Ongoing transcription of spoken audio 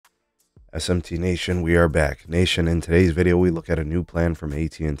SMT Nation, we are back. Nation, in today's video, we look at a new plan from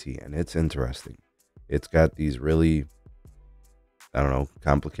AT&T, and it's interesting. It's got these really, I don't know,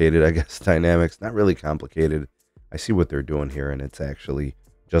 complicated, I guess, dynamics. Not really complicated. I see what they're doing here, and it's actually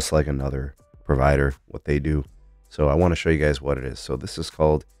just like another provider, what they do. So I want to show you guys what it is. So this is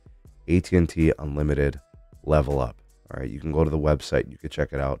called AT&T Unlimited Level Up. All right, you can go to the website. You can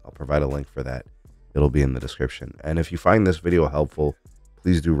check it out. I'll provide a link for that. It'll be in the description. And if you find this video helpful,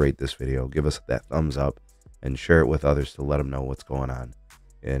 please do rate this video, give us that thumbs up, and share it with others to let them know what's going on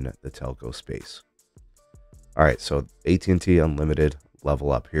in the telco space. All right, so AT&T Unlimited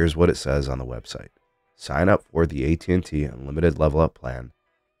Level Up. Here's what it says on the website. Sign up for the AT&T Unlimited Level Up plan,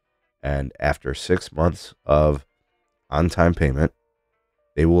 and after 6 months of on-time payment,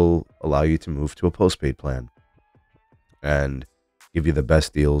 they will allow you to move to a postpaid plan and give you the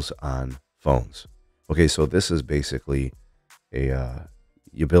best deals on phones. Okay, so this is basically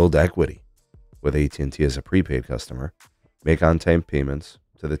you build equity with AT&T as a prepaid customer, make on-time payments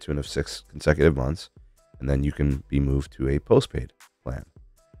to the tune of 6 consecutive months, and then you can be moved to a postpaid plan.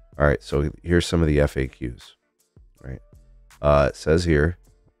 All right, so here's some of the FAQs. Right, it says here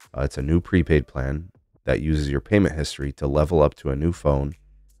it's a new prepaid plan that uses your payment history to level up to a new phone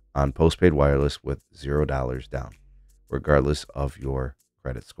on postpaid wireless with $0 down, regardless of your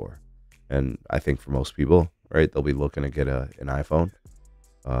credit score. And I think for most people, right, they'll be looking to get an iPhone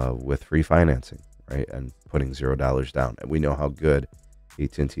with free financing, right, and putting $0 down. And we know how good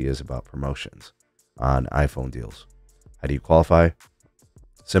AT&T is about promotions on iPhone deals. How do you qualify?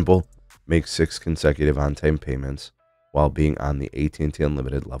 Simple. Make 6 consecutive on-time payments while being on the AT&T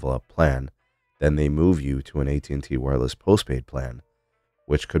Unlimited Level Up plan. Then they move you to an AT&T Wireless postpaid plan,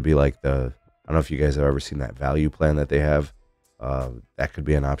 which could be like I don't know if you guys have ever seen that value plan that they have. That could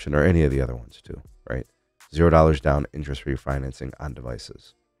be an option, or any of the other ones too, right? $0 down, interest-free financing on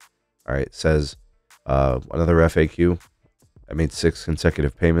devices. All right, it says another FAQ. I made 6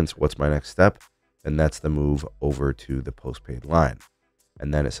 consecutive payments. What's my next step? And that's the move over to the postpaid line.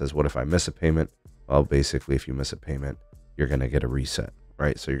 And then it says, what if I miss a payment? Well, basically, if you miss a payment, you're going to get a reset,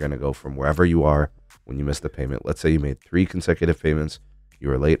 right? So you're going to go from wherever you are when you miss the payment. Let's say you made 3 consecutive payments. You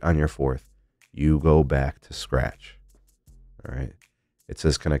were late on your 4th. You go back to scratch. All right. It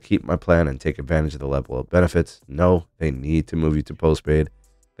says, can I keep my plan and take advantage of the level of benefits? No, they need to move you to postpaid.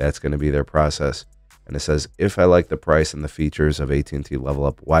 That's going to be their process. And it says, if I like the price and the features of AT&T Level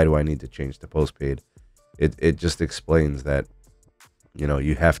Up, why do I need to change to postpaid? It just explains that, you know,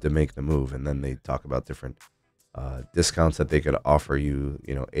 you have to make the move. And then they talk about different discounts that they could offer you,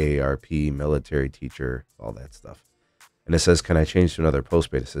 you know, AARP, military teacher, all that stuff. And it says, can I change to another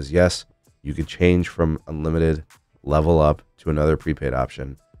postpaid? It says, yes, you could change from Unlimited Level Up to another prepaid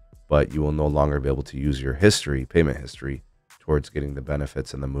option, but you will no longer be able to use your history, payment history, towards getting the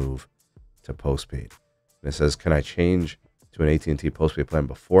benefits and the move to postpaid. And it says, can I change to an AT&T postpaid plan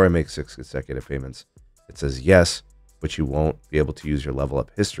before I make 6 consecutive payments? It says yes, but you won't be able to use your Level Up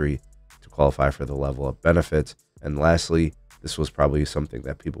history to qualify for the Level Up benefits. And lastly, this was probably something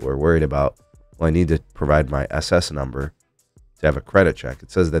that people were worried about. Well, I need to provide my SS number to have a credit check. It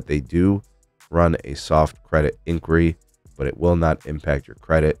says that they do run a soft credit inquiry, but it will not impact your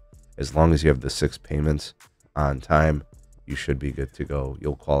credit. As long as you have the 6 payments on time, you should be good to go.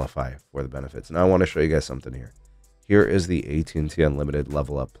 You'll qualify for the benefits. Now I want to show you guys something here. Here is the AT&T Unlimited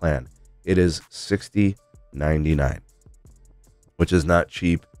Level Up plan. It is $60.99, which is not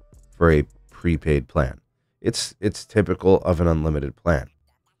cheap for a prepaid plan. It's typical of an unlimited plan.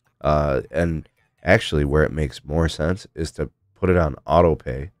 And actually where it makes more sense is to put it on auto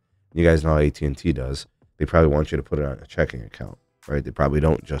pay. You guys know how AT&T does. They probably want you to put it on a checking account, right? They probably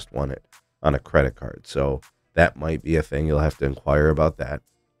don't just want it on a credit card. So that might be a thing. You'll have to inquire about that.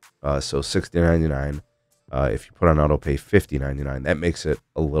 So $60.99. If you put on auto pay $50.99, that makes it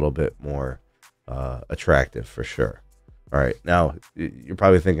a little bit more attractive for sure. All right. Now, you're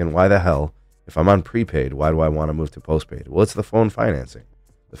probably thinking, why the hell, if I'm on prepaid, why do I want to move to postpaid? Well, it's the phone financing.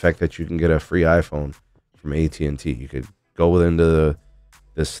 The fact that you can get a free iPhone from AT&T. You could go into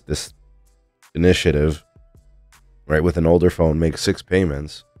this initiative, right, with an older phone, make 6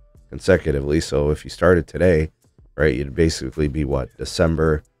 payments consecutively. So if you started today, right, you'd basically be what,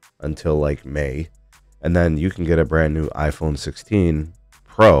 December until like May, and then you can get a brand new iPhone 16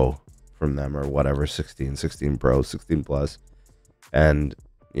 Pro from them, or whatever, 16 Pro, 16 Plus, and,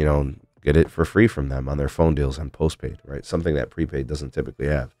 you know, get it for free from them on their phone deals on postpaid, right? Something that prepaid doesn't typically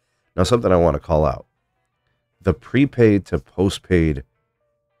have. Now, something I want to call out. The prepaid to postpaid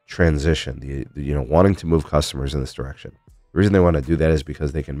transition, the wanting to move customers in this direction. The reason they want to do that is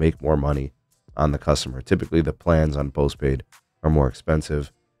because they can make more money on the customer. Typically, the plans on postpaid are more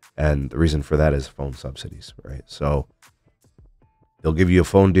expensive, And the reason for that is phone subsidies, right? So they'll give you a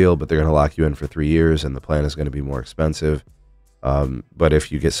phone deal, but they're going to lock you in for 3 years, and the plan is going to be more expensive. But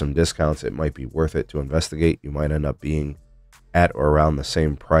if you get some discounts, it might be worth it to investigate. You might end up being at or around the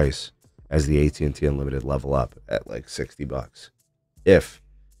same price as the AT&T Unlimited Level Up at like $60 if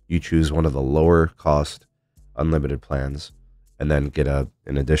you choose one of the lower cost unlimited plans and then get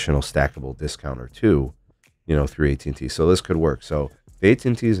an additional stackable discount or two, through AT&T. So this could work. So if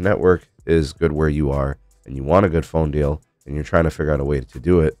AT&T's network is good where you are and you want a good phone deal and you're trying to figure out a way to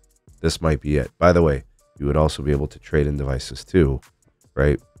do it, this might be it. By the way, you would also be able to trade in devices too,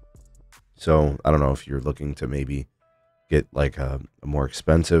 right? So I don't know if you're looking to maybe get like a more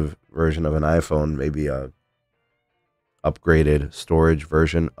expensive version of an iPhone, maybe a upgraded storage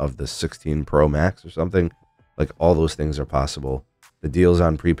version of the 16 Pro Max or something. Like, all those things are possible. The deals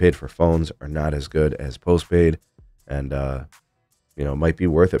on prepaid for phones are not as good as postpaid, and might be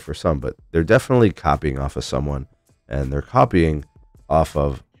worth it for some, but they're definitely copying off of someone, and they're copying off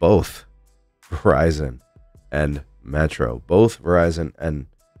of both Verizon and Metro. Both Verizon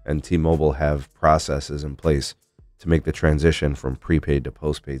and T-Mobile have processes in place to make the transition from prepaid to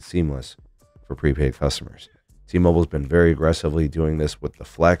postpaid seamless for prepaid customers. T-Mobile's been very aggressively doing this with the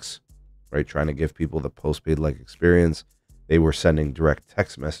Flex, right? Trying to give people the postpaid-like experience. They were sending direct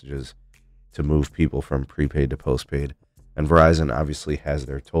text messages to move people from prepaid to postpaid. And Verizon obviously has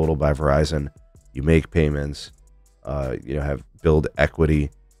their Total by Verizon. You make payments, have build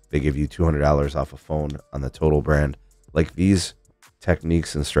equity. They give you $200 off a phone on the Total brand. Like, these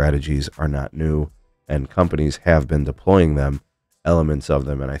techniques and strategies are not new, and companies have been deploying them, elements of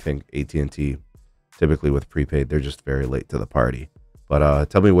them. And I think AT&T, typically with prepaid, they're just very late to the party. But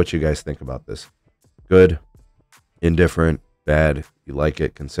tell me what you guys think about this. Good, indifferent, bad, you like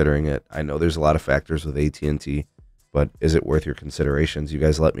it, considering it. I know there's a lot of factors with AT&T, but is it worth your considerations? You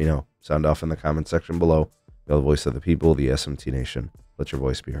guys let me know. Sound off in the comment section below. You're the voice of the people, the SMT Nation. Let your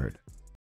voice be heard.